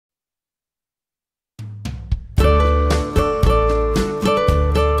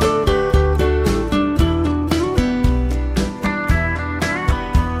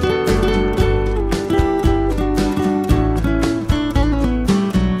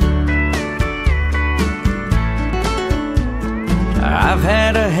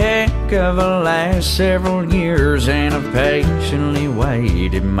think of the last several years and I've patiently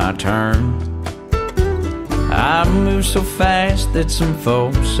waited my turn. I move so fast that some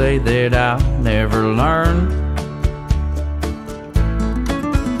folks say that I'll never learn.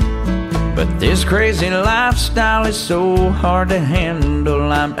 But this crazy lifestyle is so hard to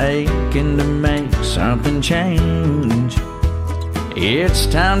handle. I'm aching to make something change. It's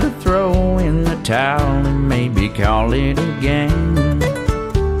time to throw in the towel and maybe call it a game.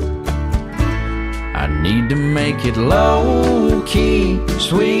 I need to make it low-key,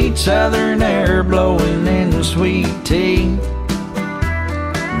 sweet southern air blowing in sweet tea,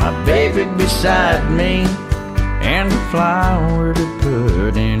 my baby beside me, and a flower to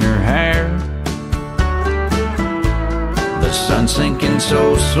put in her hair. The sun's sinking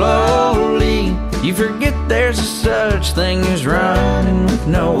so slowly, you forget there's a such thing as running with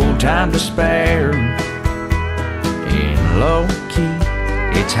no time to spare. In low-key,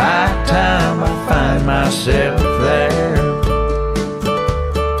 it's high time I find myself there.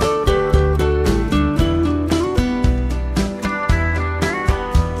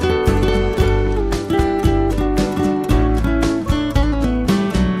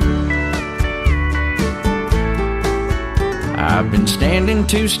 I've been standing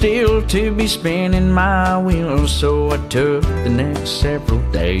too still to be spinning my wheels, so I took the next several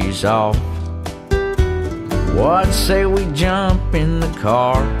days off. What say we jump in the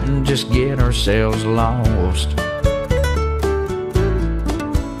car and just get ourselves lost?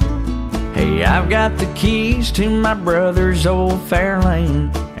 Hey, I've got the keys to my brother's old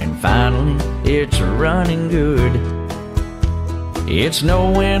Fairlane, and finally it's running good. It's no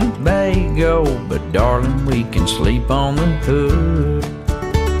Winnebago, but darling, we can sleep on the hood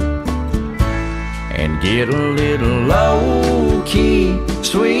and get a little low-key,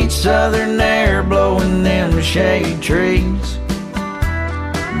 sweet southern air blowing them shade trees,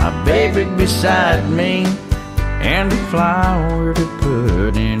 my baby beside me, and a flower to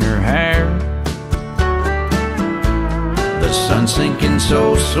put in her hair. The sun's sinking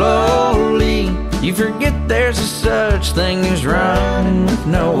so slowly, you forget there's a such thing as running with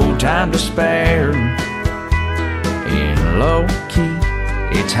no time to spare. In low-key,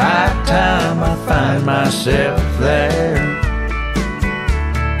 it's high time I find myself there.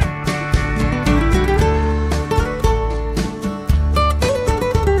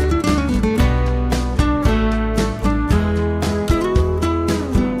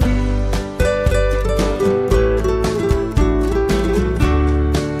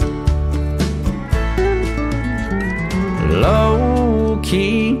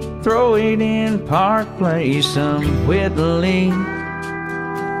 Low-key, throw it in Park Place, some Whitley,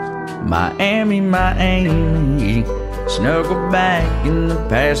 Miami, snuggle back in the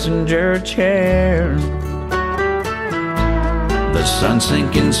passenger chair. The sun's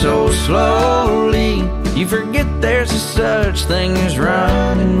sinking so slowly, you forget there's a such thing as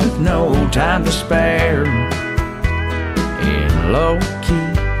running with no time to spare. In low-key,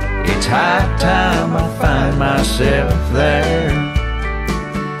 it's high time I find myself there.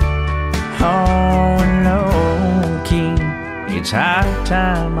 Oh, low-key, it's high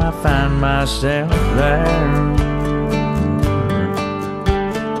time I find myself there.